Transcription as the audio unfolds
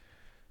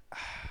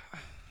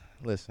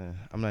Listen,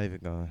 I'm not even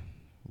going.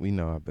 We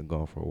know I've been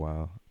gone for a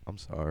while. I'm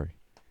sorry.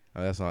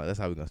 That's how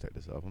we're gonna start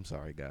this off. I'm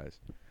sorry, guys.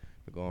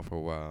 Been going for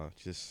a while.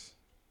 Just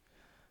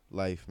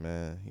life,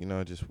 man.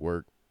 Just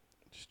work.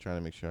 Just trying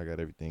to make sure I got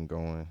everything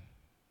going.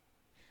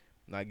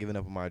 Not giving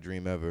up on my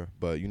dream ever,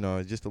 but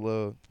it's just a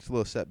little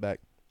setback.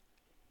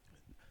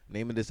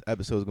 Name of this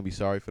episode is gonna be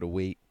sorry for the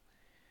wait.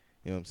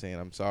 You know what I'm saying?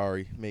 I'm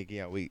sorry making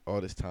y'all wait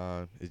all this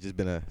time. It's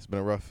been a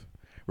rough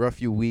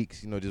few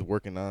weeks. Just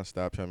working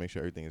nonstop, trying to make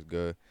sure everything is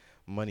good,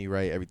 money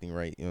right, everything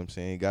right. You know what I'm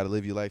saying? Got to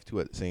live your life too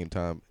at the same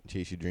time,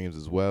 chase your dreams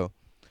as well.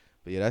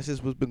 But yeah, that's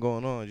just what's been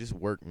going on. Just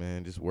work,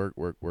 man. Just work,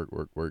 work, work,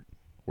 work, work.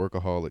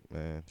 Workaholic,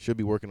 man. Should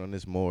be working on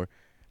this more,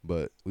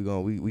 but we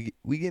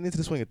getting into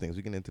the swing of things.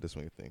 We getting into the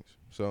swing of things.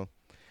 So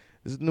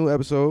this is a new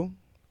episode.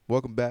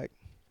 Welcome back.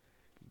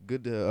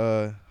 Good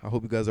to I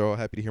hope you guys are all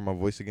happy to hear my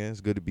voice again.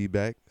 It's good to be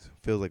back.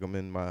 Feels like I'm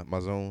in my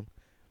zone,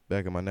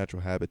 back in my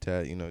natural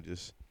habitat,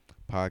 just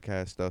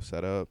podcast stuff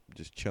set up,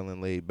 just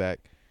chilling, laid back,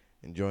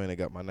 enjoying it.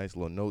 Got my nice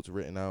little notes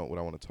written out, what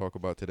I want to talk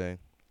about today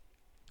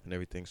and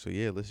everything. So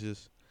yeah, let's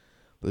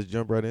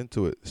jump right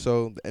into it.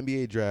 So the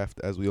NBA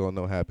draft, as we all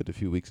know, happened a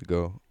few weeks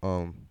ago.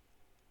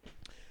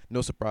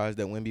 No surprise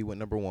that Wemby went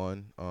number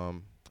one.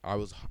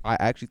 I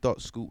actually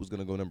thought Scoot was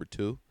gonna go number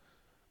two.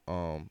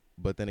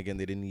 But then again,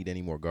 they didn't need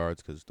any more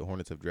guards because the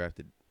Hornets have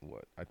drafted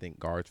I think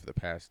guards for the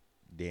past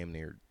damn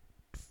near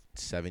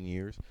 7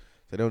 years. So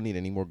they don't need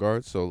any more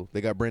guards. So they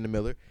got Brandon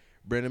Miller.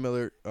 Brandon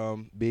Miller,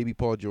 baby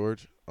Paul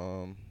George.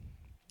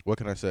 What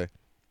can I say?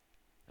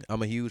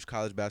 I'm a huge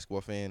college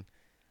basketball fan.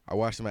 I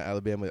watched him at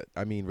Alabama.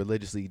 I mean,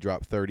 religiously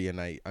drop 30 a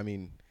night. I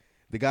mean,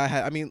 the guy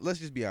had. I mean, let's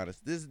just be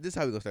honest. This is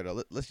how we gonna start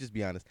out. Let's just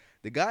be honest.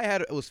 The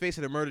guy was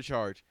facing a murder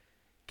charge,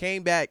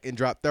 came back and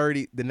dropped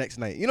 30 the next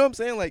night. You know what I'm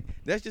saying? Like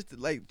that's just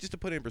to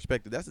put it in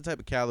perspective. That's the type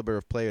of caliber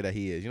of player that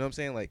he is. You know what I'm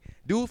saying? Like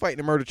dude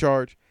fighting a murder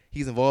charge,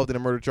 he's involved in a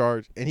murder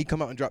charge, and he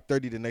come out and drop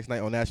 30 the next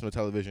night on national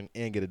television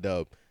and get a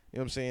dub. You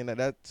know what I'm saying?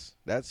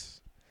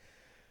 That's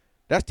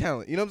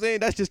talent. You know what I'm saying?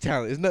 That's just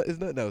talent. It's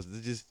nothing else.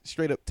 It's just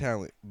straight up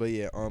talent. But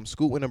yeah,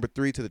 Scoot went number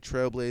 3 to the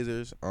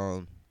Trailblazers.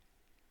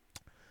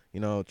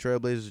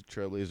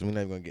 Trailblazers. We're not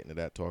even gonna get into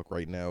that talk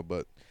right now,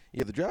 but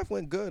yeah, the draft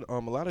went good. A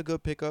lot of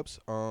good pickups.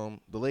 The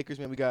Lakers,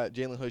 man, we got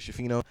Jalen Hood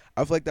Shafino.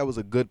 I feel like that was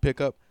a good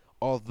pickup.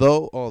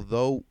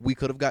 Although we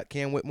could have got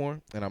Cam Whitmore,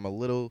 and I'm a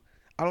little,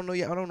 I don't know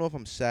yet. I don't know if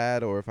I'm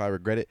sad or if I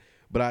regret it,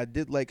 but I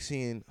did like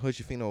seeing Hood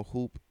Shafino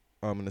hoop.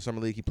 In the summer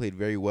league, he played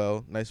very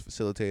well. Nice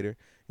facilitator. You know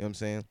what I'm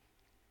saying?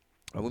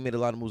 We made a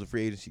lot of moves in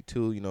free agency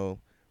too.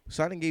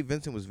 Signing Gabe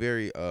Vincent was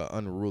very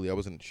unruly. I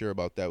wasn't sure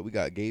about that. We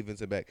got Gabe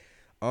Vincent back.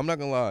 I'm not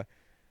gonna lie.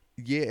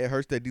 Yeah, it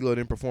hurts that D'Lo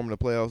didn't perform in the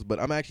playoffs, but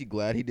I'm actually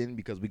glad he didn't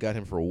because we got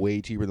him for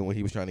way cheaper than what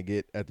he was trying to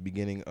get at the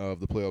beginning of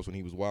the playoffs when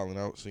he was wilding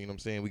out. So you know what I'm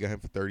saying? We got him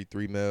for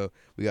 33 mil.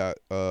 We got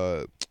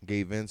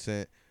Gabe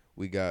Vincent.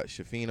 We got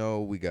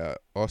Shafino. We got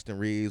Austin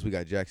Reeves. We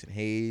got Jackson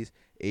Hayes.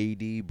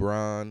 AD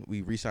Bron.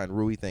 We re-signed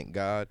Rui. Thank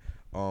God.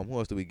 Who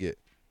else did we get?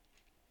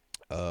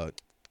 I'm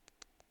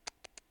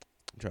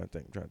trying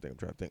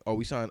to think. Oh,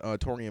 we signed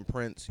Torian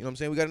Prince. You know what I'm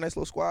saying? We got a nice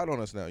little squad on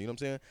us now. You know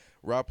what I'm saying?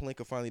 Rob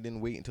Pelinka finally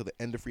didn't wait until the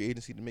end of free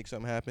agency to make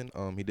something happen.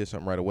 He did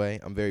something right away.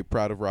 I'm very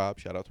proud of Rob.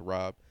 Shout out to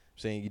Rob.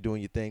 Saying you're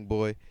doing your thing,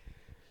 boy.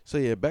 So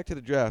yeah, back to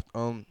the draft.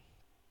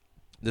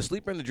 The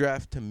sleeper in the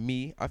draft to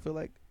me, I feel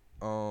like,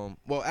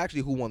 well,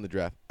 actually, who won the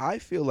draft? I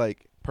feel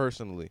like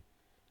personally,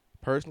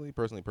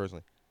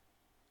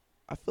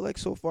 I feel like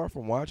so far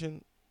from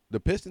watching, the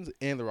Pistons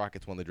and the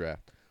Rockets won the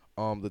draft.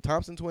 The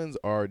Thompson twins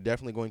are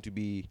definitely going to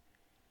be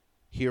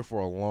here for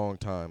a long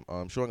time.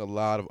 Showing a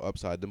lot of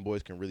upside. Them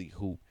boys can really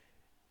hoop.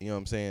 You know what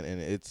I'm saying?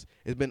 And it's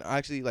been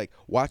actually like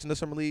watching the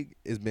summer league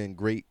has been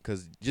great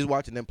because just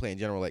watching them play in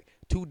general, like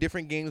two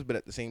different games, but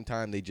at the same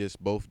time they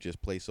just both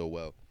just play so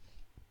well.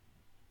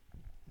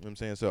 You know what I'm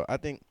saying? So I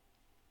think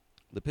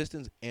the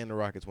Pistons and the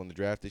Rockets won the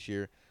draft this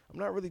year. I'm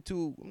not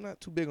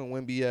too big on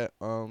Wemby yet.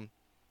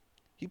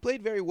 He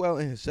played very well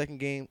in his second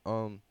game.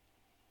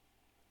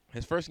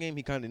 His first game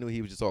he kind of knew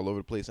he was just all over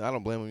the place. And I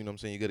don't blame him. You know what I'm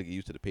saying? You got to get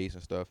used to the pace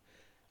and stuff.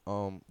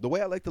 The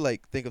way I like to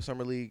think of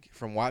summer league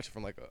from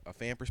like a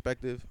fan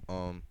perspective,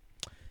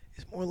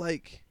 it's more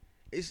like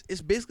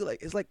it's basically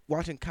like it's like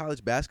watching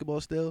college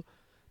basketball still,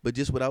 but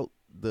just without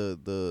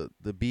the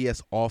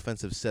BS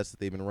offensive sets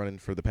that they've been running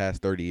for the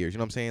past 30 years. You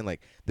know what I'm saying?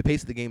 Like the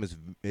pace of the game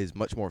is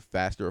much more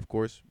faster, of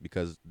course,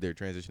 because they're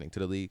transitioning to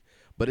the league.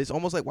 But it's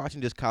almost like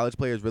watching just college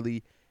players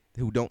really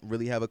who don't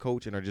really have a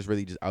coach and are just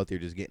really just out there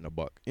just getting a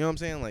buck. You know what I'm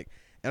saying? Like,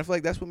 and I feel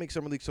like that's what makes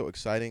summer league so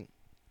exciting.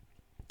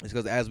 It's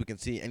because as we can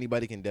see,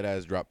 anybody can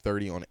deadass drop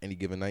 30 on any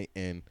given night,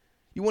 and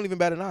you won't even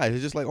bat an eye.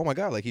 It's just like, oh my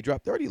god, like he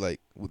dropped 30, like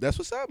that's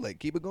what's up. Like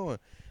keep it going.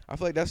 I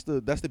feel like that's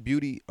the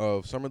beauty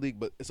of summer league,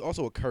 but it's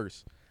also a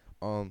curse.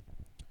 Um,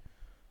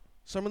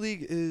 Summer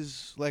league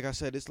is like I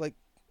said, it's like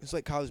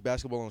college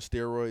basketball on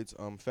steroids.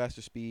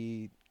 Faster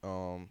speed.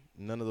 None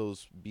of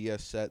those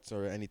BS sets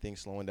or anything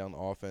slowing down the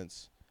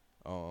offense.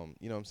 You know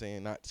what I'm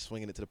saying? Not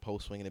swinging it to the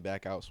post, swinging it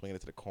back out, swinging it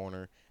to the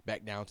corner,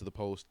 back down to the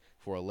post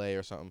for a lay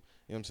or something.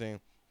 You know what I'm saying?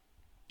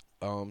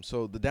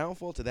 So the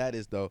downfall to that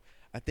is though,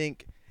 I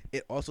think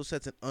it also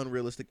sets an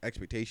unrealistic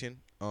expectation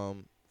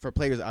for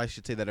players, I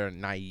should say, that are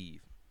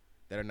naive.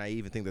 That are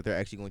naive and think that they're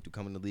actually going to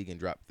come in the league and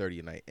drop 30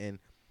 a night. And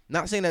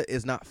not saying that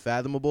it's not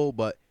fathomable,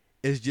 but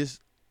it's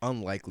just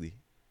unlikely.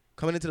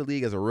 Coming into the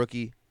league as a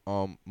rookie,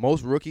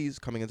 most rookies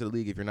coming into the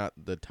league, if you're not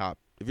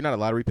a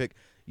lottery pick,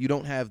 you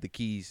don't have the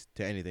keys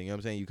to anything. You know what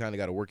I'm saying? You kind of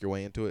got to work your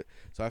way into it.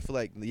 So I feel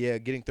like, yeah,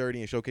 getting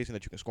 30 and showcasing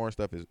that you can score and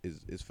stuff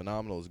is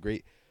phenomenal, is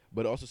great.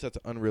 But it also sets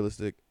an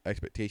unrealistic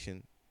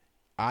expectation,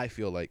 I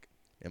feel like,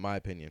 in my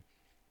opinion,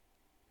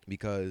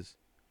 because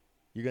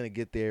you're gonna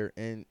get there,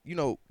 and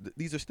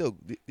these are still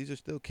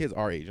kids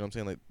our age. You know what I'm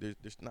saying? Like they're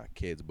not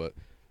kids, but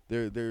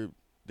they're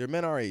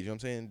men our age. You know what I'm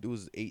saying?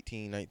 Dudes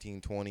 18,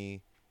 19, 20. You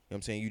know what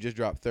I'm saying? You just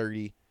dropped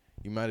 30.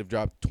 You might have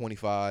dropped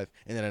 25,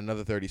 and then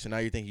another 30. So now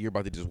you're thinking you're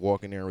about to just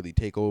walk in there and really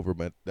take over,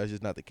 but that's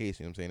just not the case.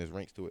 You know what I'm saying? There's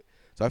ranks to it.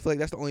 So I feel like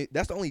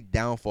that's the only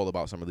downfall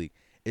about summer league.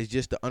 Is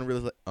just the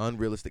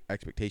unrealistic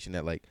expectation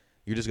that like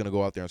you're just gonna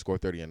go out there and score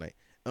 30 a night,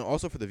 and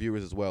also for the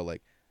viewers as well.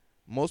 Like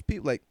most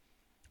people, like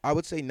I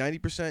would say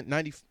 90%,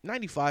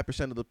 95%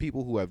 of the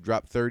people who have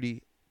dropped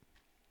 30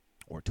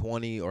 or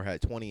 20 or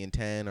had 20 and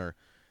 10 or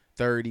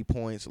 30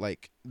 points,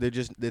 like it's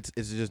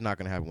just not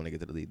gonna happen when they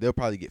get to the league. They'll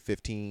probably get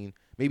 15,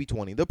 maybe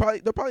 20. They'll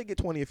probably get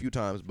 20 a few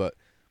times, but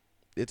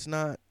it's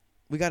not.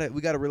 We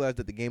gotta realize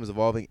that the game is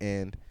evolving.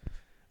 And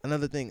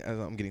another thing, as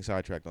I'm getting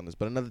sidetracked on this,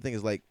 but another thing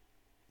is like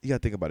you gotta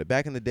think about it.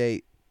 Back in the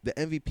day, the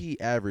MVP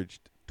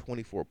averaged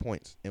 24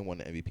 points and won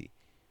the MVP.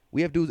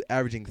 We have dudes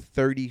averaging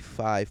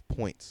 35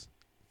 points,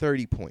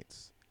 30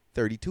 points,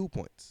 32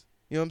 points.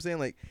 You know what I'm saying?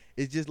 Like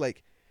it's just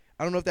like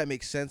I don't know if that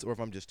makes sense or if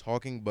I'm just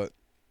talking, but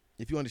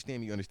if you understand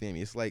me, you understand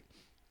me. It's like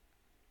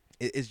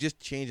it's just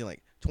changing.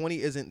 Like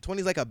 20 is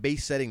like a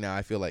base setting now.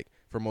 I feel like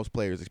for most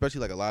players, especially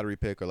like a lottery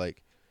pick or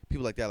like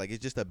people like that. Like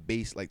it's just a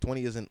base. Like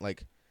 20 isn't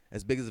like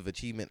as big as of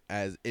achievement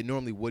as it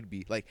normally would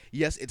be. Like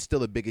yes, it's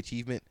still a big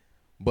achievement,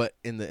 but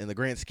in the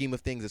grand scheme of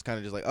things, it's kind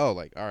of just like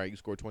like all right, you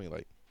scored 20.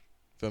 Like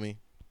feel me?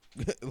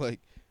 Like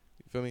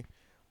you feel me?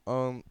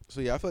 So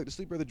yeah, I feel like the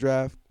sleeper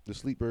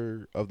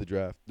of the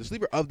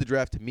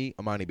draft to me,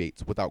 Amani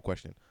Bates, without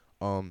question.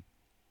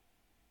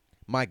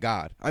 My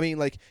God. I mean,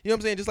 like, you know what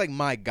I'm saying? Just like,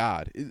 my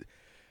God.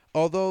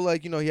 Although,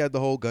 like, he had the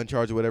whole gun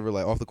charge or whatever,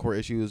 like, off the court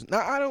issues.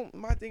 Now,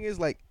 my thing is,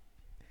 like,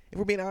 if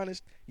we're being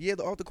honest, yeah,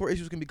 the off the court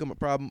issues can become a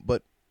problem,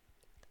 but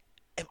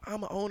if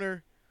I'm an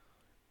owner,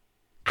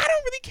 I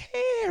don't really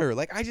care.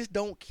 Like, I just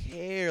don't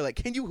care. Like,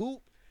 can you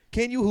hoop?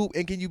 Can you hoop?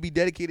 And can you be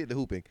dedicated to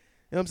hooping?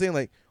 You know what I'm saying?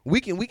 Like, we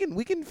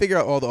can figure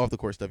out all the off the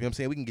court stuff. You know what I'm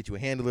saying? We can get you a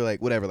handler,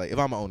 like whatever. Like, if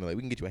I'm an owner, like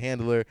we can get you a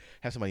handler,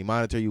 have somebody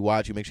monitor you,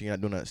 watch you, make sure you're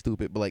not doing nothing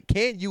stupid. But like,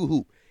 can you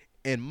hoop?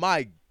 And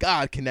my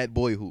God, can that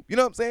boy hoop? You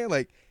know what I'm saying?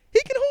 Like, he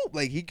can hoop.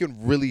 Like, he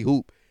can really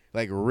hoop.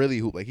 Like, really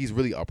hoop. Like, he's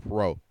really a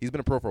pro. He's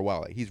been a pro for a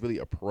while. Like, he's really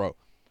a pro.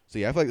 So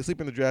yeah, I feel like the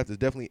sleeper in the draft is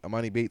definitely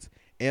Amani Bates,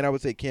 and I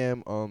would say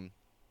Cam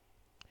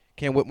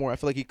Whitmore. I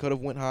feel like he could have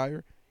went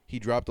higher. He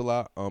dropped a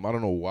lot. I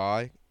don't know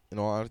why. In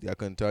all honesty, I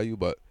couldn't tell you,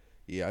 but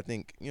yeah, I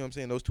think what I'm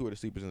saying. Those two are the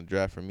sleepers in the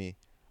draft for me.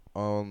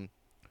 Who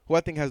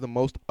I think has the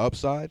most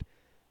upside,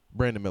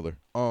 Brandon Miller.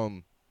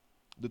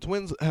 The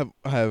Twins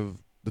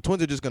the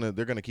Twins are just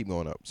they're gonna keep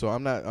going up. So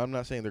I'm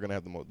not saying they're gonna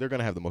have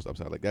the most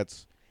upside. Like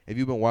that's if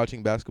you've been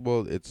watching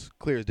basketball, it's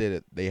clear as day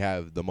that they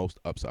have the most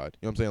upside.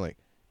 You know what I'm saying? Like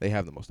they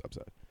have the most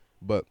upside.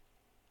 But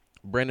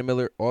Brandon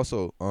Miller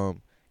also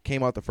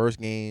came out the first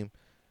game,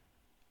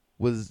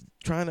 was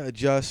trying to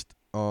adjust.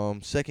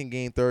 Second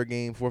game, third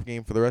game, fourth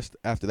game. For the rest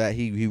after that,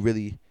 he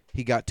really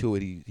got to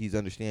it. He's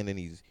understanding.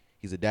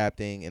 He's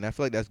adapting, and I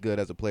feel like that's good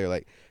as a player.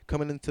 Like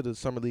coming into the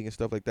summer league and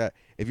stuff like that.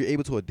 If you're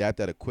able to adapt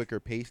at a quicker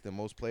pace than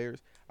most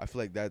players, I feel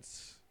like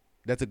that's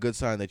a good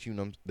sign that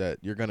that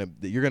you're gonna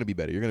be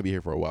better. You're gonna be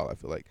here for a while. I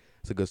feel like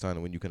it's a good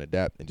sign when you can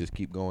adapt and just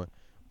keep going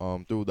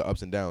through the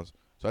ups and downs.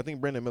 So I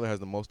think Brandon Miller has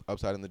the most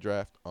upside in the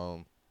draft.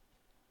 And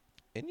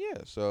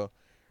yeah, so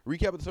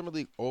recap of the summer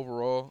league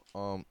overall.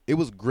 It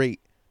was great.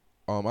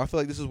 I feel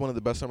like this is one of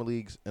the best summer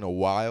leagues in a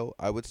while.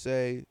 I would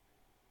say,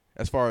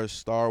 as far as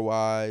star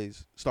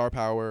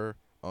power,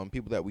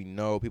 people that we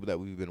know, people that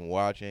we've been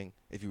watching.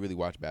 If you really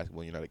watch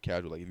basketball, and you're not a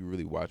casual. Like if you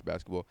really watch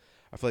basketball,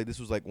 I feel like this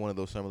was like one of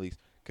those summer leagues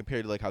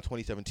compared to like how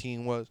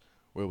 2017 was,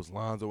 where it was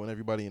Lonzo and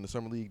everybody in the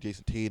summer league,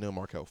 Jason Tatum,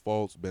 Markelle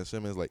Fultz, Ben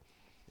Simmons. Like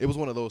it was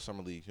one of those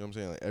summer leagues. You know what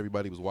I'm saying? Like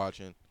everybody was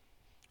watching.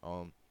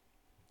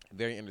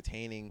 Very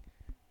entertaining.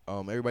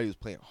 Everybody was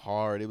playing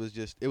hard. It was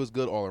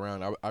good all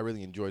around. I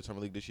really enjoyed summer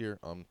league this year.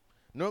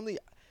 Normally,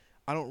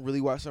 I don't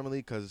really watch summer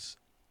league because,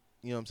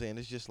 you know what I'm saying,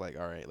 it's just like,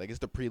 all right, like it's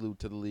the prelude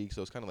to the league,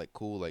 so it's kind of like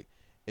cool. Like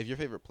if your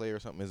favorite player or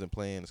something isn't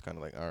playing, it's kind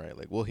of like, all right,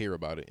 like we'll hear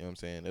about it. You know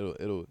what I'm saying?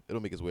 It'll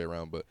make its way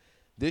around. But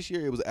this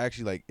year, it was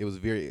actually like it was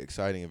very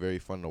exciting and very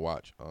fun to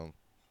watch.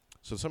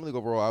 So summer league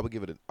overall, I would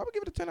give it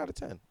a 10 out of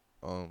 10.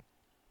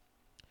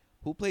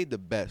 Who played the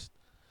best?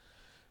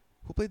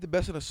 Who played the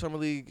best in the summer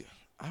league?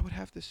 I would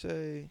have to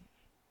say,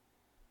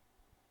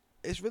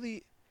 it's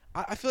really,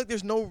 I feel like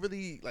there's no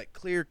really like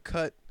clear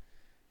cut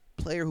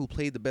player who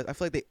played the best. I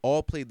feel like they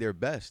all played their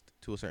best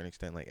to a certain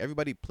extent. Like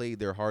everybody played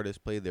their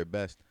hardest, played their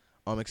best.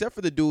 Except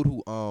for the dude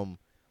who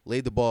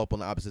laid the ball up on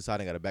the opposite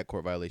side and got a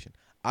backcourt violation.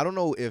 I don't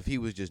know if he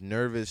was just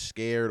nervous,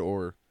 scared,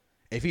 or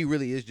if he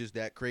really is just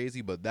that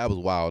crazy, but that was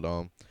wild.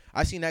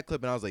 I seen that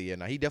clip and I was like, yeah,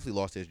 nah, he definitely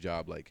lost his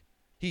job. Like,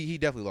 he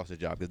definitely lost his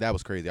job because that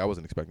was crazy. I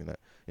wasn't expecting that.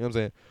 You know what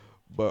I'm saying?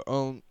 But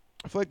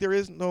I feel like there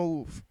is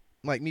no,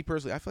 like me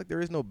personally, I feel like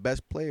there is no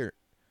best player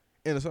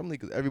in the summer league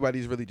because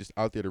everybody's really just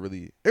out there to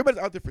really,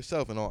 everybody's out there for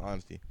self. In all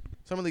honesty,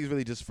 summer league is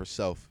really just for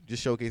self,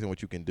 just showcasing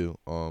what you can do.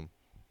 And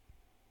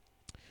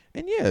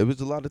yeah, it was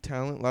a lot of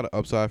talent, a lot of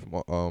upside from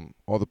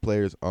all the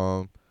players.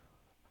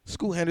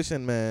 Scoot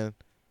Henderson, man,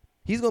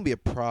 he's gonna be a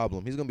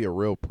problem. He's gonna be a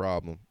real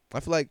problem. I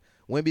feel like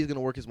Wemby's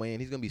gonna work his way in.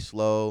 He's gonna be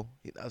slow.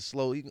 He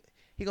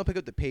gonna pick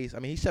up the pace. I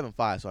mean, he's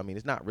 7'5", so I mean,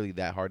 it's not really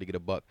that hard to get a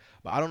buck.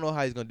 But I don't know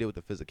how he's gonna deal with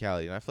the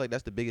physicality. And I feel like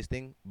that's the biggest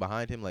thing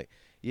behind him. Like,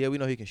 yeah, we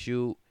know he can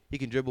shoot. He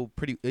can dribble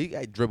pretty. He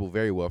can dribble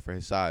very well for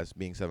his size,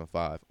 being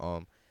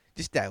 7'5".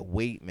 Just that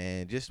weight,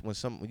 man. Just when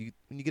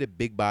you get a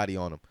big body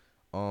on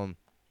him.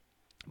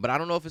 But I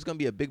don't know if it's gonna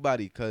be a big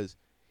body because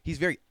he's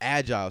very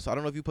agile. So I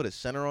don't know if you put a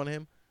center on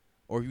him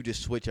or if you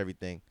just switch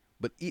everything.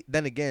 But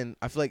then again,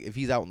 I feel like if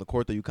he's out in the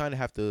court, though, you kind of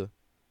have to.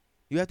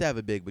 You have to have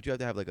a big, but you have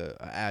to have like a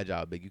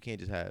agile big. You can't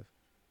just have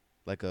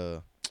like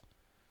a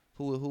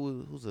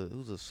who's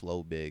a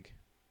slow big.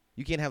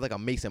 You can't have like a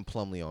Mason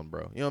Plumlee on,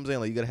 bro. You know what I'm saying?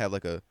 Like you gotta have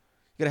like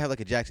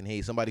a Jackson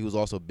Hayes, somebody who's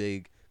also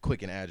big,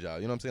 quick, and agile.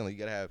 You know what I'm saying?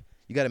 Like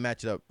you gotta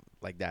match it up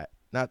like that.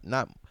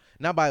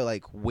 Not by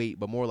like weight,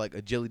 but more like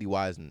agility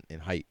wise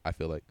and height. I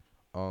feel like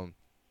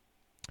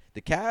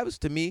the Cavs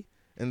to me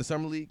in the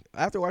summer league.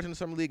 After watching the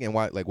summer league and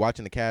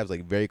watching the Cavs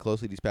like very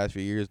closely these past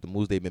few years, the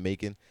moves they've been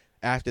making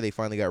after they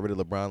finally got rid of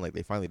LeBron, like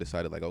they finally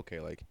decided like okay,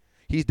 like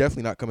he's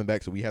definitely not coming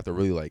back, so we have to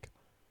really like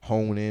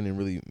hone in and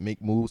really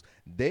make moves.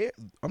 I'm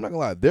not gonna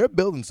lie, they're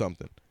building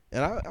something,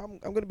 and I'm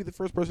gonna be the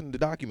first person to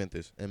document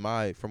this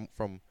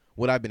from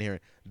what I've been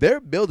hearing.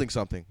 They're building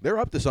something. They're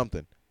up to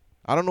something.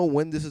 I don't know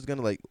when this is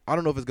gonna I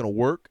don't know if it's gonna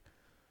work.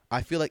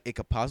 I feel like it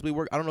could possibly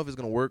work. I don't know if it's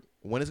gonna work,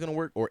 when it's gonna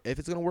work, or if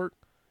it's gonna work.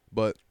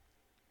 But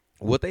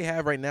what they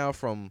have right now,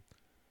 from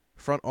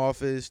front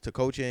office to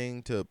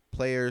coaching to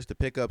players to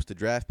pickups to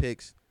draft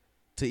picks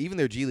to even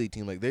their G League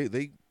team, like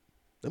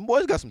them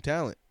boys got some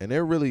talent, and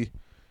they're really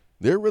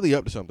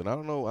up to something. I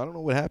don't know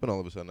what happened all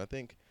of a sudden. I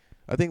think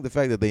the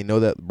fact that they know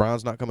that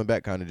Brown's not coming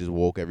back kind of just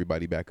woke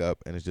everybody back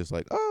up, and it's just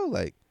like, oh,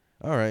 like,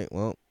 all right,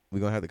 well, we're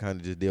gonna have to kind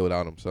of just deal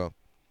without him. So,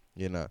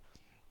 you know,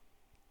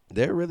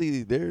 they're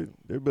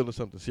building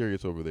something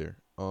serious over there.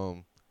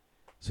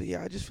 So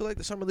yeah, I just feel like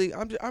the summer league.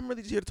 I'm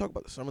really just here to talk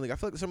about the summer league. I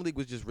feel like the summer league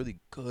was just really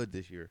good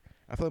this year.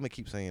 I feel like I'm gonna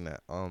keep saying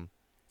that.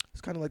 It's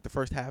kind of like the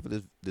first half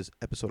of this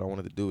episode I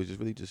wanted to do is just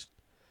really just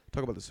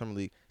talk about the summer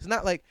league. It's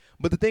not like,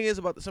 but the thing is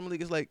about the summer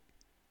league is like,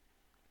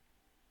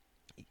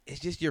 it's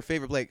just your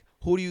favorite. Like,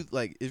 who do you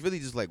like? It's really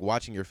just like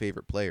watching your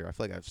favorite player. I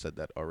feel like I've said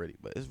that already,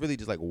 but it's really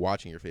just like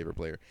watching your favorite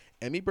player.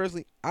 And me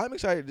personally, I'm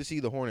excited to see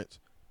the Hornets.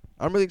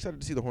 I'm really excited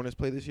to see the Hornets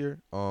play this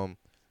year.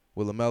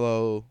 With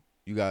LaMelo,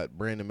 you got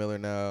Brandon Miller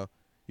now.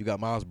 You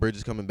got Miles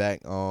Bridges coming back.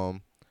 I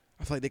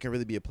feel like they can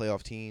really be a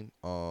playoff team.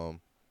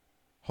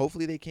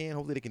 Hopefully they can.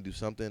 Hopefully they can do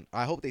something.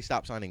 I hope they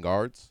stop signing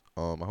guards.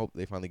 I hope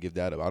they finally give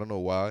that up. I don't know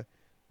why,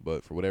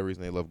 but for whatever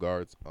reason they love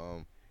guards.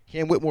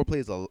 Cam Whitmore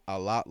plays a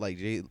lot like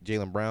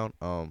Jaylen Brown.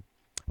 I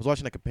was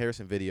watching a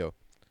comparison video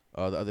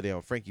the other day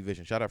on Frankie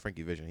Vision. Shout out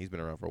Frankie Vision. He's been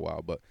around for a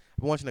while, but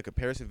I've been watching a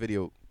comparison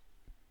video,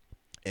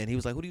 and he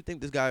was like, "Who do you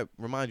think this guy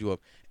reminds you of?"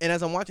 And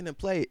as I'm watching him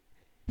play,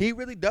 he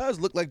really does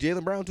look like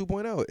Jaylen Brown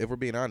 2.0. If we're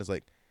being honest,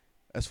 like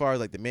as far as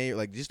like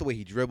just the way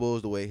he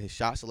dribbles, the way his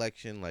shot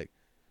selection, like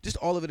just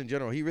all of it in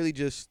general, he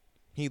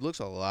looks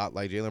a lot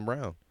like Jaylen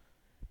Brown.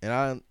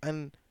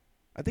 And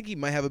I think he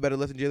might have a better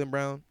left than Jaylen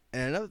Brown.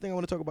 And another thing I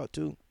want to talk about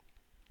too,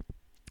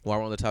 while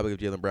we're on the topic of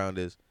Jaylen Brown,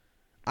 is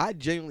I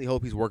genuinely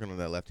hope he's working on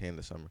that left hand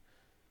this summer.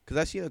 Because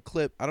I seen a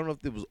clip, I don't know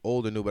if it was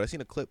old or new, but I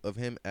seen a clip of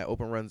him at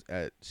open runs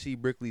at C.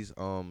 Brickley's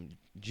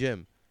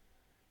gym.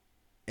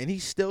 And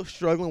he's still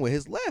struggling with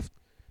his left.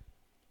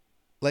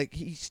 Like,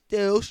 he's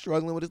still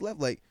struggling with his left.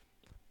 Like,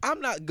 I'm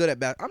not that good at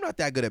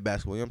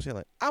basketball, you know what I'm saying?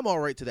 Like, I'm all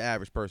right to the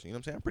average person, you know what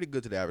I'm saying? I'm pretty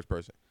good to the average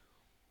person.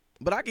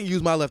 But I can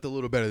use my left a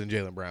little better than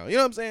Jaylen Brown. You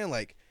know what I'm saying?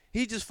 Like,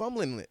 he's just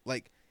fumbling it.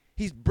 Like,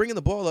 he's bringing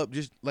the ball up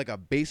just like a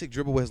basic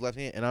dribble with his left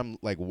hand, and I'm,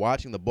 like,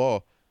 watching the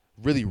ball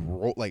really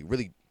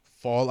really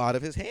fall out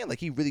of his hand. Like,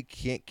 he really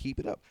can't keep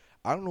it up.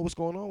 I don't know what's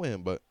going on with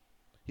him, but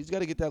he's got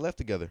to get that left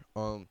together.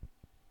 So,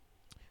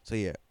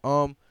 yeah.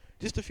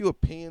 Just a few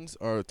opinions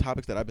or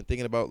topics that I've been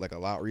thinking about, like, a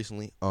lot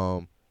recently.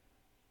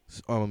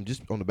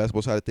 Just on the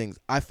basketball side of things,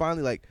 I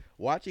finally like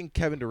watching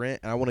Kevin Durant,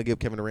 and I want to give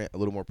Kevin Durant a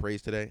little more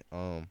praise today.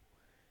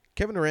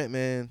 Kevin Durant,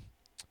 man,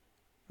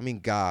 I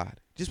mean,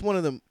 God, just one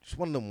of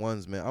them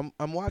ones, man.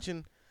 I've been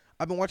watching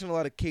a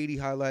lot of KD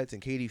highlights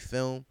and KD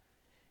film,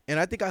 and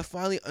I think I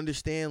finally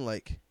understand.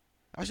 Like,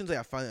 I shouldn't say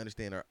I finally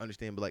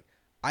understand, but like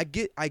I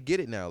get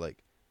it now.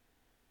 Like,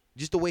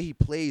 just the way he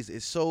plays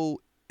is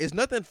it's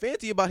nothing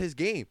fancy about his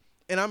game,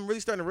 and I'm really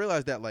starting to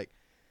realize that. Like,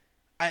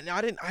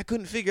 I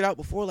couldn't figure it out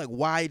before, like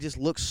why it just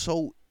looks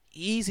so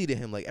easy to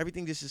him. Like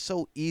everything just is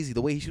so easy.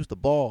 The way he shoots the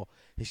ball,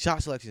 his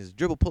shot selection, his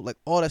dribble pull, like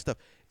all that stuff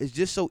is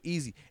just so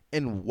easy.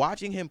 And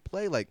watching him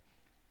play, like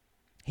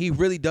he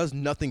really does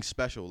nothing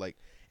special. Like,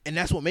 and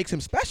that's what makes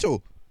him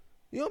special.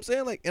 You know what I'm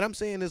saying? Like, and I'm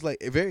saying this like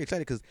very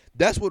excited because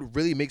that's what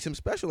really makes him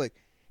special. Like,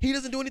 he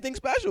doesn't do anything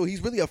special.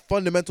 He's really a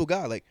fundamental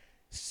guy.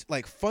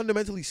 Like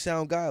fundamentally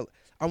sound guy.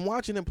 I'm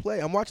watching him play.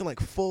 I'm watching like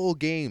full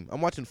game.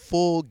 I'm watching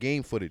full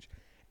game footage,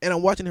 and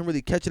I'm watching him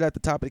really catch it at the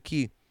top of the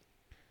key.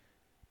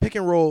 Pick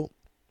and roll,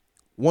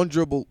 one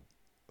dribble,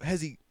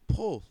 hezzy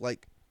pull,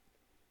 like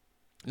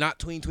not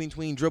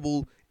tween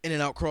dribble, in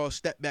and out cross,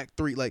 step back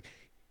three. Like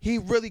he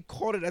really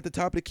caught it at the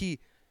top of the key,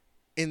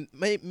 and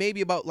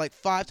maybe about like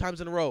 5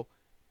 times in a row.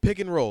 Pick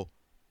and roll,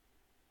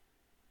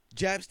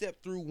 jab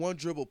step through, one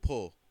dribble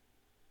pull,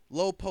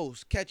 low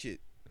post, catch it,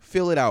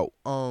 fill it out,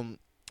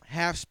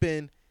 half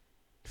spin,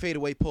 fade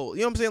away pull.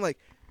 You know what I'm saying? Like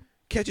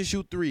catch and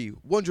shoot 3,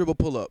 one dribble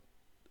pull up,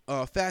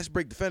 fast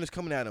break, defenders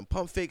coming at him,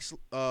 pump fakes,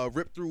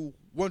 rip through,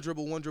 one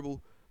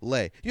dribble,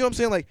 lay. You know what I'm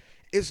saying? Like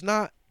it's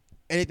not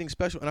anything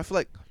special, and I feel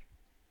like,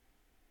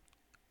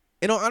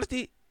 in all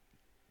honesty,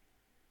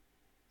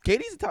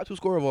 KD's the top 2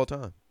 scorer of all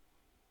time.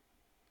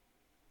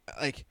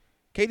 Like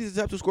KD's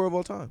the top 2 scorer of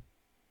all time.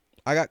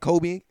 I got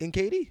Kobe and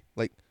KD.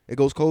 Like it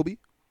goes Kobe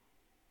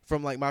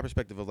from like my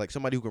perspective of like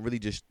somebody who can really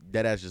just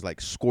dead ass just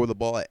like score the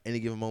ball at any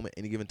given moment,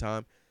 any given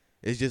time.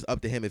 It's just up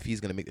to him if he's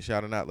gonna make the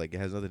shot or not. Like it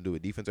has nothing to do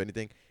with defense or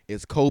anything.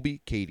 It's Kobe,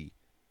 KD,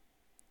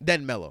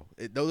 then Melo.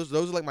 Those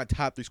are like my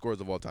top 3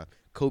 scorers of all time.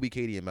 Kobe,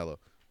 KD, and Melo.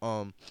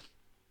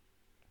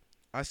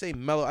 I say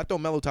Melo. I throw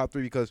Melo top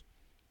 3 because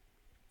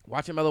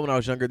watching Melo when I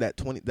was younger, that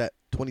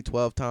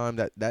 2012 time,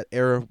 that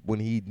era when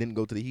he didn't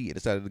go to the Heat and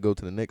decided to go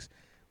to the Knicks,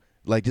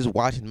 like just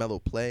watching Melo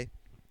play,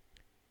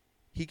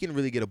 he can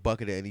really get a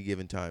bucket at any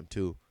given time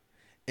too,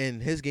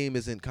 and his game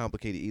isn't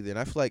complicated either. And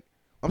I feel like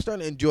I'm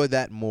starting to enjoy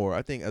that more.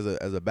 I think as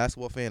a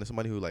basketball fan and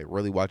somebody who like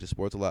really watches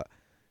sports a lot,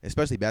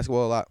 especially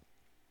basketball a lot,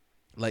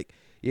 like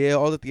yeah,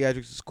 all the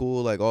theatrics is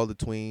cool, like all the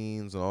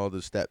tweens and all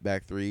the step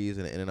back threes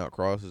and the in and out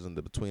crosses and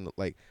the between,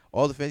 like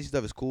all the fancy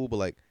stuff is cool, but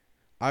like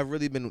I've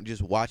really been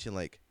just watching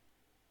like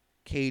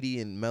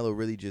KD and Melo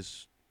really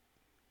just,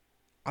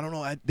 I don't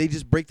know, they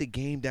just break the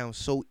game down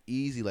so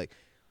easy. Like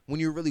when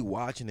you're really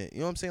watching it, you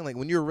know what I'm saying? Like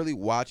when you're really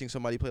watching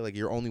somebody play, like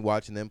you're only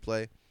watching them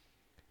play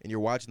and you're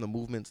watching the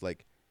movements,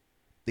 like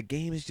the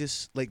game is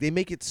just like they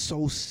make it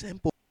so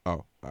simple. Oh,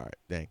 all right,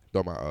 dang.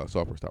 Thought my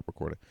software stopped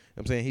recording. You know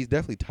what I'm saying he's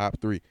definitely top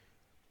 3.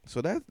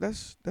 So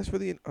that's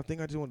really a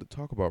thing I just wanted to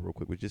talk about real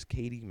quick with just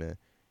KD, man.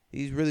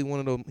 He's really one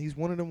of them. He's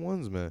one of them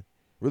ones, man.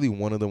 Really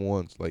one of them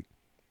ones. Like,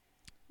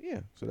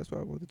 yeah. So that's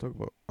what I wanted to talk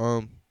about.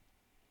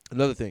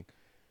 Another thing,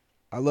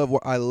 I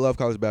love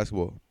college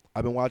basketball.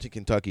 I've been watching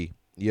Kentucky.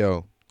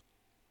 Yo.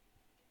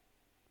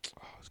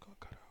 Oh, it's gonna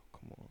cut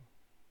out. Come on.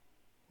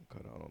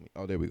 Cut out on me.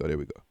 Oh, there we go.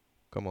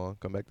 Come on.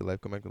 Come back to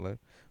life.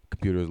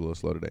 Computer is a little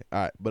slow today.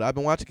 All right, but I've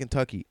been watching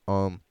Kentucky.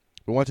 Been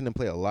watching them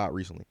play a lot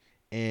recently,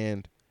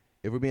 and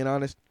if we're being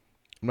honest,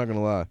 I'm not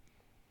gonna lie,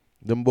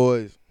 them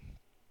boys,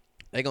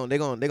 they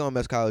gonna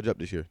mess college up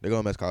this year.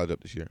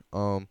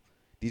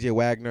 DJ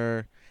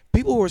Wagner,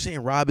 people who are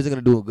saying Rob isn't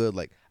gonna do it good.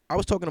 Like I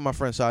was talking to my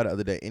friend Sai the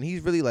other day, and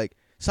he's really like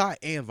Sai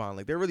and Vaughn,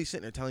 like they're really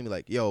sitting there telling me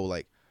like, yo,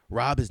 like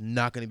Rob is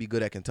not gonna be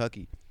good at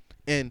Kentucky,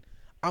 and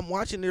I'm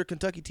watching their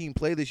Kentucky team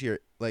play this year.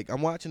 Like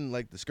I'm watching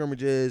like the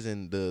scrimmages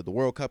and the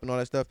World Cup and all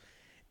that stuff.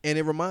 And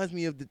it reminds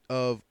me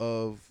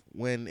of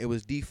when it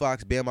was D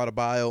Fox, Bam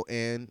Adebayo,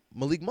 and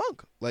Malik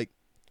Monk, like,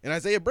 and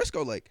Isaiah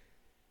Briscoe. Like,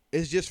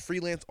 it's just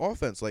freelance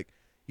offense. Like,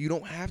 you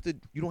don't have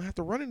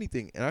to run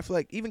anything. And I feel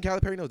like even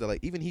Calipari knows that.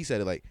 Like, even he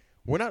said it. Like,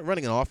 we're not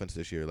running an offense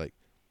this year. Like,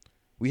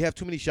 we have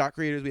too many shot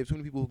creators. We have too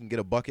many people who can get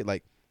a bucket.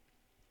 Like,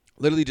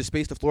 literally just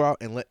space the floor out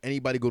and let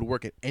anybody go to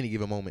work at any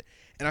given moment.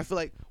 And I feel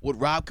like with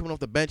Rob coming off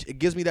the bench, it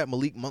gives me that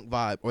Malik Monk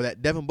vibe, or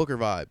that Devin Booker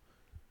vibe,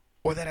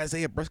 or that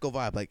Isaiah Briscoe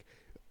vibe.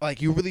 Like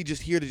you really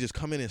just here to just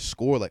come in and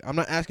score. Like I'm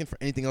not asking for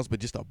anything else but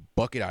just a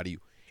bucket out of you.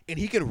 And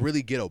he can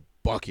really get a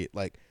bucket.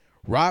 Like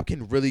Rob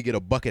can really get a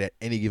bucket at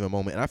any given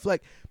moment. And I feel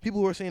like people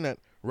who are saying that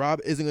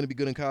Rob isn't going to be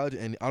good in college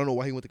and I don't know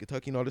why he went to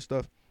Kentucky and all this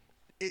stuff,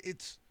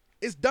 it's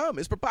dumb.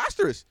 It's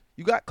preposterous.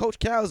 You got Coach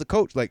Cal as a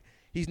coach. Like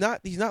he's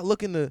not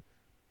looking to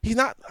really just, he's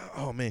not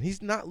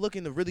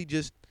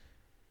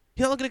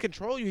looking to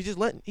control you. He's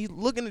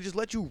looking to just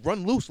let you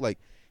run loose. Like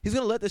he's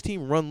going to let this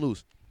team run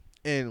loose.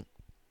 And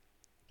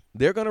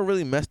they're gonna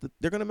really mess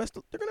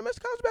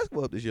college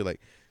basketball up this year.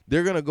 Like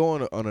they're gonna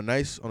go on a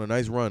nice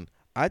run.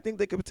 I think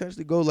they could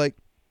potentially go like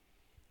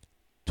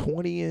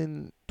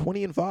 20-5.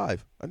 I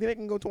think they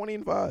can go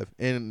 20-5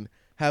 and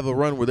have a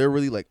run where they're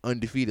really like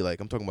undefeated. Like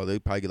I'm talking about, they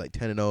probably get like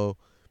 10-0,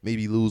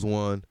 maybe lose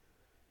 1,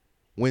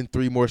 win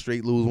 3 more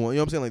straight, lose 1. You know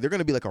what I'm saying? Like they're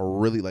gonna be like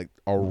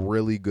a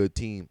really good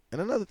team. And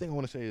another thing I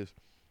want to say is,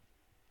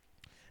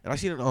 and I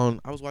seen it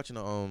on, I was watching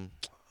I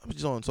was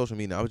just on social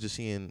media. I was just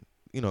seeing,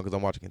 because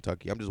I'm watching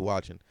Kentucky. I'm just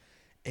watching.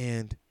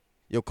 And,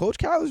 Coach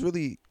Cal is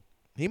really,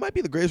 he might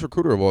be the greatest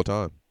recruiter of all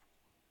time.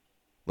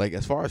 Like,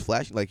 as far as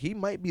flashy, like, he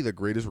might be the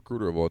greatest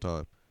recruiter of all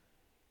time.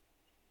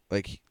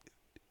 Like,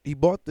 he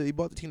bought the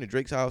team to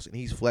Drake's house, and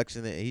he's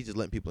flexing it, and he's just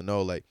letting people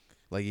know like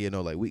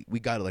we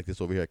got it like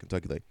this over here at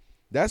Kentucky. Like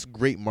that's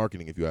great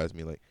marketing if you ask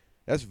me. Like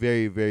that's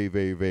very very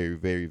very very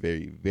very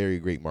very very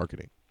great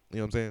marketing. You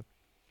know what I'm saying?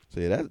 So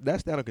yeah,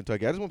 that's down in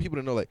Kentucky. I just want people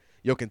to know like,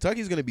 yo,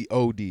 Kentucky's gonna be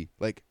OD,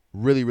 like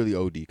really really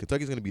OD.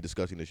 Kentucky's gonna be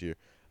disgusting this year.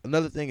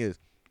 Another thing is,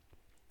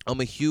 I'm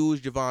a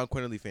huge Javon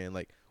Quinterly fan.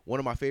 Like one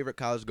of my favorite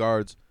college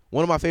guards,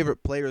 one of my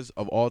favorite players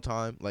of all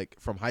time. Like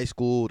from high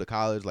school to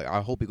college. Like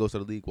I hope he goes to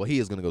the league. Well, he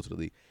is gonna go to the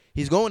league.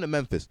 He's going to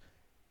Memphis.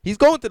 He's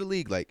going to the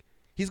league. Like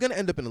he's gonna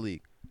end up in the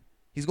league.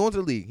 He's going to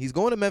the league. He's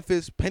going to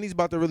Memphis. Penny's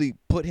about to really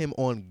put him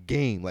on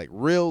game, like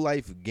real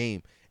life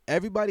game.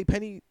 Everybody,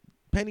 Penny,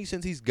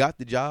 since he's got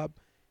the job,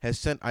 has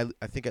sent I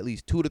think at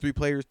least 2 to 3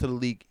 players to the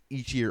league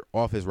each year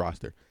off his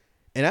roster,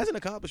 and that's an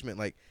accomplishment.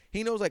 Like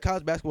he knows like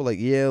college basketball. Like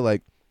yeah,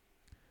 like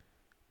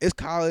it's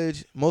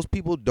college. Most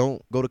people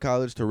don't go to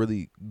college to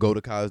really go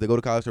to college. They go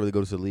to college to really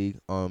go to the league.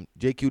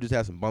 JQ just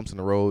had some bumps in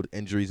the road,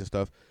 injuries and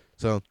stuff.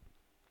 So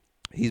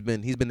he's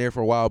been there for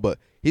a while, but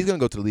he's gonna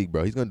go to the league,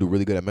 bro. He's gonna do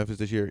really good at Memphis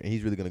this year, and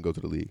he's really gonna go to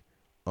the league.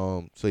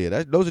 So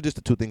yeah, those are just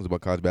the 2 things about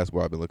college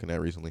basketball I've been looking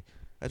at recently.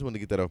 I just wanted to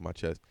get that off my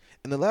chest.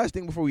 And the last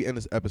thing before we end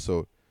this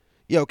episode,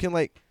 yo, can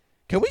we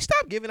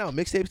stop giving out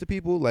mixtapes to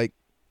people? Like,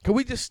 can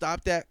we just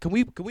stop that? Can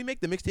we make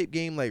the mixtape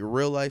game like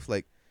real life?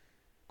 Like,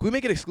 can we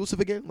make it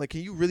exclusive again? Like,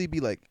 can you really be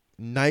like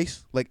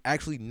nice, like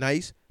actually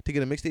nice to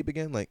get a mixtape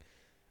again? Like,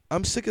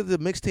 I'm sick of the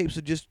mixtapes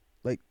of just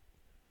like,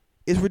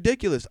 it's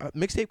ridiculous.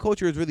 Mixtape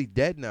culture is really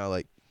dead now.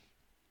 Like,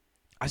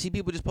 I see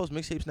people just post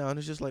mixtapes now, and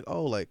it's just like,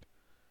 oh, like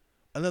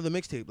another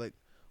mixtape. Like,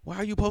 why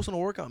are you posting a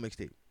workout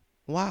mixtape?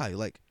 Why?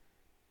 Like,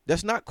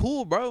 that's not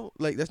cool, bro.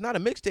 Like, that's not a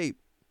mixtape.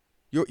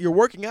 You're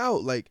working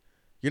out. Like,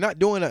 you're not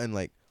doing nothing.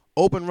 Like,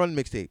 open run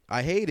mixtape.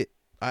 I hate it.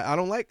 I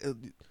don't like. There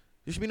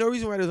should be no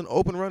reason why there's an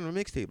open run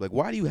mixtape. Like,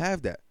 why do you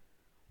have that?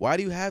 Why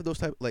do you have those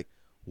type? Like,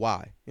 why?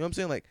 You know what I'm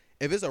saying? Like,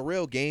 if it's a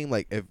real game,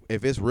 like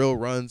if it's real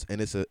runs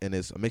and it's a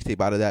mixtape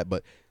out of that,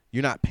 but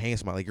you're not paying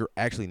somebody, like you're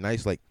actually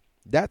nice, like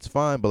that's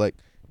fine. But like,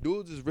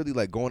 dudes is really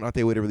like going out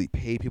their way to really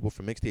pay people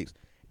for mixtapes.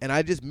 And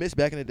I just miss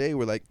back in the day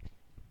where like,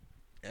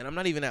 and I'm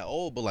not even that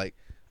old, but like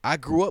I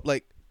grew up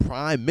like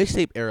prime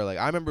mixtape era. Like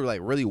I remember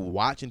like really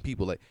watching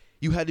people. Like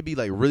you had to be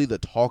like really the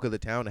talk of the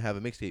town to have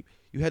a mixtape.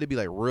 You had to be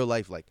like real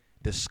life like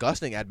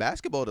disgusting at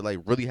basketball to like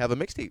really have a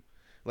mixtape.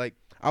 Like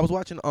I was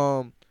watching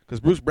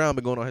because Bruce Brown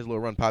been going on his little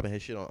run, popping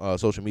his shit on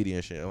social media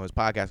and shit on his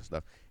podcast and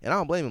stuff. And I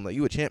don't blame him. Like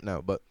you a champ now,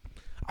 but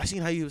I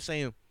seen how he was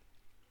saying.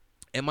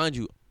 And mind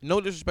you, no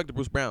disrespect to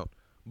Bruce Brown,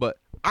 but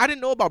I didn't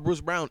know about Bruce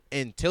Brown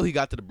until he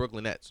got to the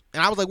Brooklyn Nets.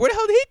 And I was like, where the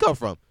hell did he come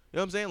from? You know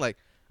what I'm saying? Like,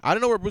 I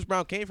didn't know where Bruce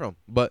Brown came from.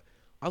 But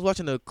I was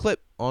watching a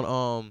clip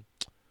on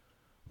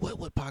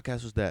what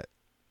podcast was that?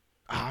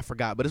 I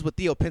forgot. But it's with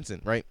Theo Pinson,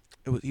 right?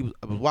 I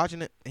was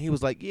watching it, and he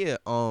was like, yeah,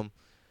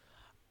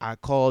 I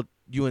called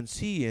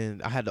UNC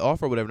and I had the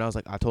offer or whatever,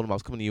 and I told him I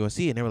was coming to UNC,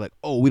 and they were like,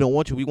 oh, we don't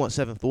want you, we want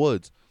 7th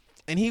Woods.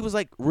 And he was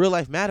like real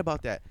life mad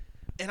about that.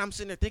 And I'm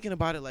sitting there thinking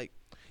about it like,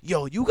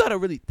 yo, you gotta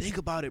really think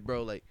about it,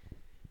 bro. Like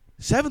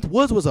 7th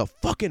Woods was a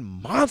fucking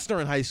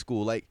monster in high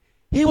school. Like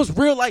he was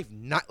real life,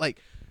 not like,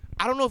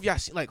 I don't know if y'all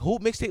seen like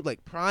Hoop Mixtape,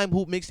 like prime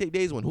Hoop Mixtape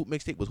days when Hoop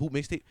Mixtape was Hoop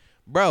Mixtape.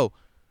 Bro,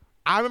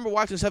 I remember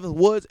watching 7th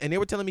Woods and they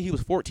were telling me he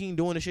was 14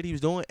 doing the shit he was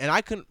doing, and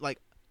I couldn't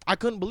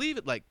believe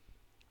it. Like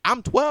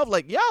I'm 12,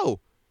 like yo,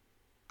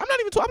 I'm not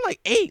even 12, I'm like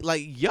 8,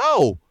 like yo. You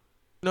know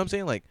what I'm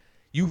saying? Like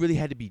you really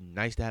had to be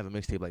nice to have a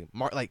mixtape.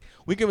 Like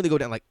we can really go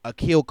down like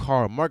Akil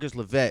Carr, Marcus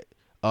Levette,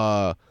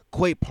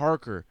 Quay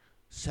Parker,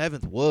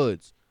 7th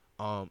Woods,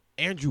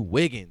 Andrew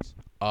Wiggins,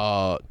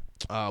 what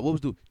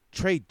was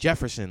Trey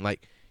Jefferson.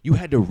 Like you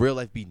had to real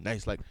life be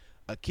nice. Like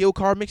Akil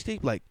Carr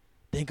mixtape, like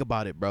think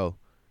about it, bro.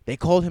 They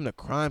called him the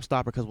Crime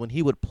Stopper because when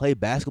he would play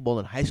basketball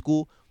in high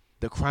school,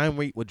 the crime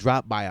rate would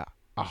drop by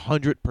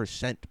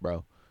 100%,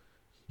 bro.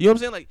 You know what I'm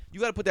saying? Like you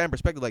gotta put that in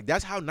perspective. Like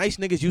that's how nice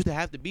niggas used to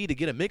have to be to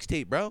get a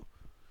mixtape, bro.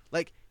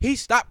 Like he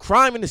stopped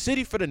crime in the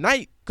city for the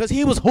night because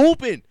he was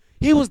hooping.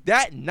 He was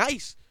that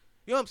nice.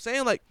 You know what I'm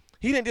saying? Like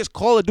he didn't just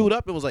call a dude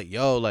up and was like,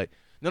 yo, like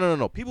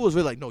no. People was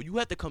really like, no, you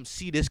have to come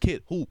see this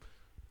kid hoop.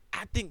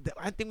 I think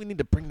we need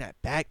to bring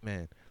that back,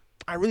 man.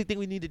 I really think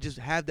we need to just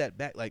have that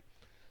back. Like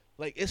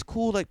it's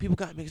cool. Like people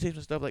got mixtapes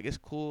and stuff. Like it's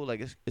cool.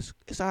 Like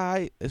it's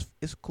alright.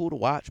 It's cool to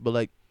watch. But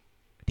like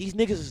these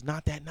niggas is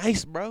not that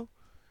nice, bro.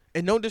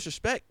 And no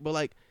disrespect, but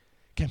like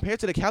compared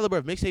to the caliber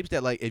of mixtapes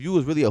that like if you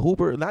was really a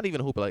hooper, not even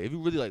a hooper, like if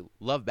you really like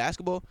love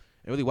basketball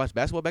and really watch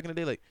basketball back in the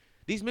day, like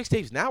these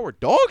mixtapes now are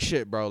dog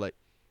shit, bro. Like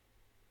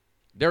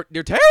they're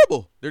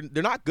terrible.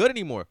 They're not good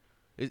anymore.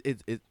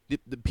 The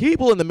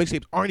people in the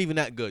mixtapes aren't even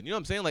that good. You know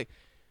what I'm saying? Like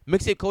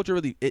mixtape culture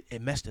really it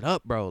messed it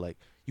up, bro. Like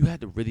you had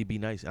to really be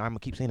nice. And I'm gonna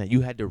keep saying that.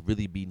 You had to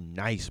really be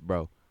nice,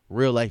 bro.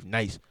 Real life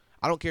nice.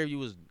 I don't care if you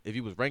was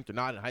ranked or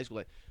not in high school,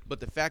 like,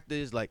 but the fact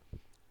is like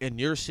in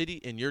your city,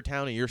 in your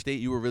town, in your state,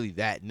 you were really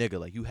that nigga.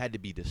 Like you had to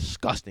be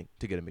disgusting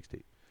to get a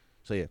mixtape.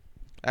 So yeah,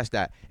 that's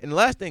that. And the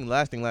last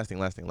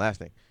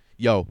thing.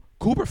 Yo,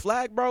 Cooper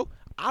Flag, bro.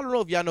 I don't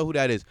know if y'all know who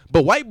that is,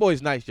 but white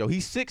boy's nice, yo.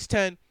 He's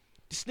 6'10",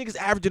 This nigga's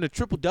averaging a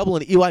triple-double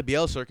in the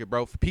EYBL circuit,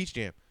 bro, for Peach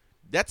Jam.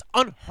 That's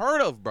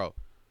unheard of, bro.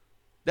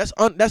 That's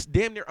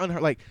damn near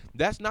unheard. Like,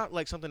 that's not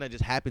like something that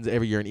just happens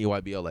every year in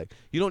EYBL. Like,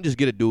 you don't just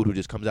get a dude who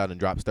just comes out and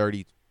drops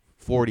 30,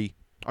 40,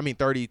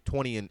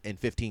 20, and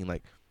 15.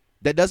 Like,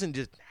 that doesn't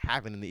just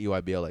happen in the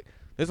EYBL. Like,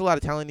 there's a lot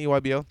of talent in the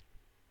EYBL,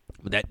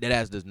 but that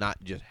does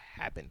not just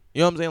happen.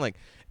 You know what I'm saying? Like,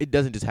 it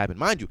doesn't just happen.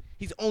 Mind you,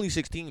 he's only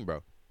 16,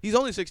 bro. He's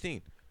only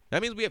 16.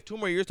 That means we have 2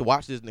 more years to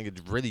watch this nigga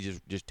really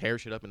just tear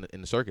shit up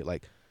in the circuit.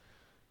 Like,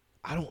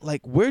 I don't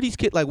like where these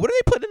kids, like, what are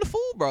they putting in the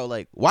food, bro?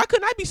 Like, why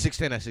couldn't I be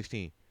 6'10" at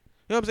 16? You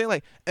know what I'm saying?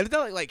 Like, and it's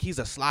not like he's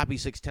a sloppy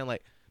 6'10".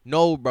 Like,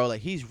 no, bro.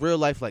 Like, he's real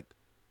life. Like,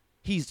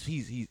 he's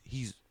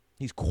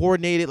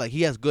coordinated. Like,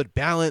 he has good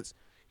balance,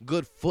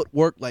 good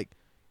footwork. Like,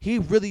 he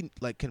really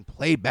like can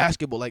play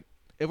basketball. Like,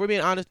 if we're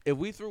being honest, if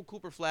we threw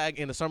Cooper Flag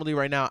in the Summer League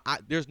right now,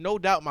 there's no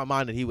doubt in my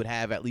mind that he would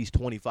have at least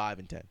 25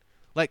 and 10.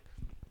 Like,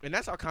 and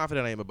that's how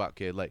confident I am about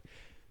kid. Like,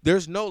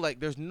 there's no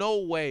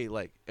way,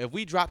 like, if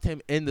we dropped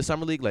him in the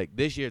Summer League, like,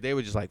 this year, they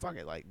were just like, fuck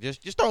it, like,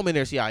 just throw him in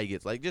there, see how he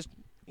gets. Like, just,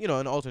 in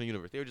an alternate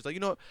universe. They were just like, you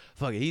know what,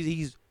 fuck it,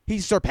 he's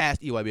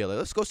surpassed EYBL. Like,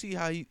 let's go see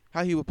how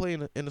he would play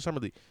in the Summer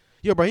League.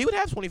 Yo, bro, he would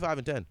have 25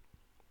 and 10.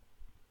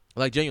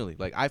 Like, genuinely.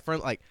 Like,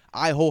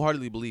 I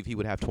wholeheartedly believe he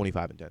would have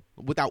 25 and 10.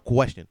 Without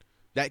question.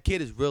 That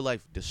kid is real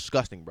life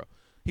disgusting, bro.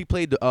 He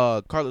played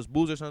the Carlos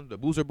Boozer son, the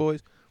Boozer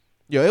boys.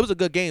 Yo, it was a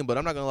good game, but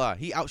I'm not gonna lie.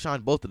 He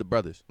outshined both of the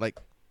brothers. Like,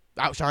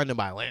 outshined them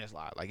by a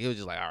landslide. Like, it was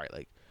just like, all right,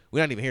 like,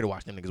 we're not even here to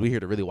watch them niggas. We're here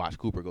to really watch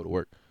Cooper go to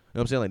work. You know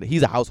what I'm saying? Like,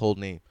 he's a household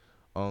name.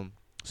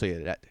 So yeah,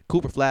 that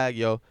Cooper Flag,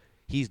 yo,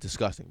 he's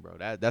disgusting, bro.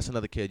 That's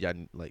another kid y'all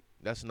like.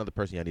 That's another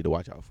person y'all need to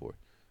watch out for.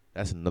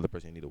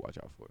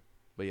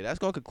 But yeah, that's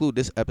gonna conclude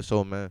this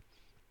episode, man.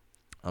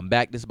 I'm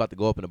back. This is about to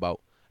go up in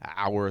about an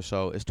hour or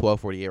so. It's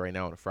 12:48 right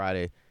now on a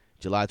Friday,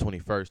 July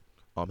 21st.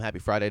 Happy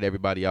Friday to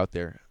everybody out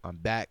there. I'm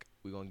back.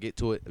 We're going to get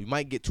to it. We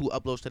might get 2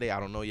 uploads today. I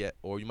don't know yet.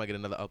 Or you might get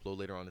another upload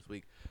later on this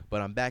week.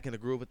 But I'm back in the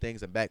groove of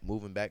things. I'm back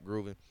moving, back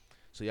grooving.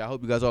 So, yeah, I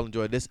hope you guys all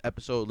enjoyed this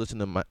episode. Listen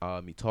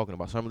to me talking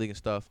about Summer League and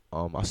stuff.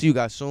 I'll see you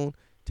guys soon.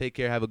 Take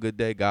care. Have a good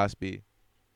day. Godspeed.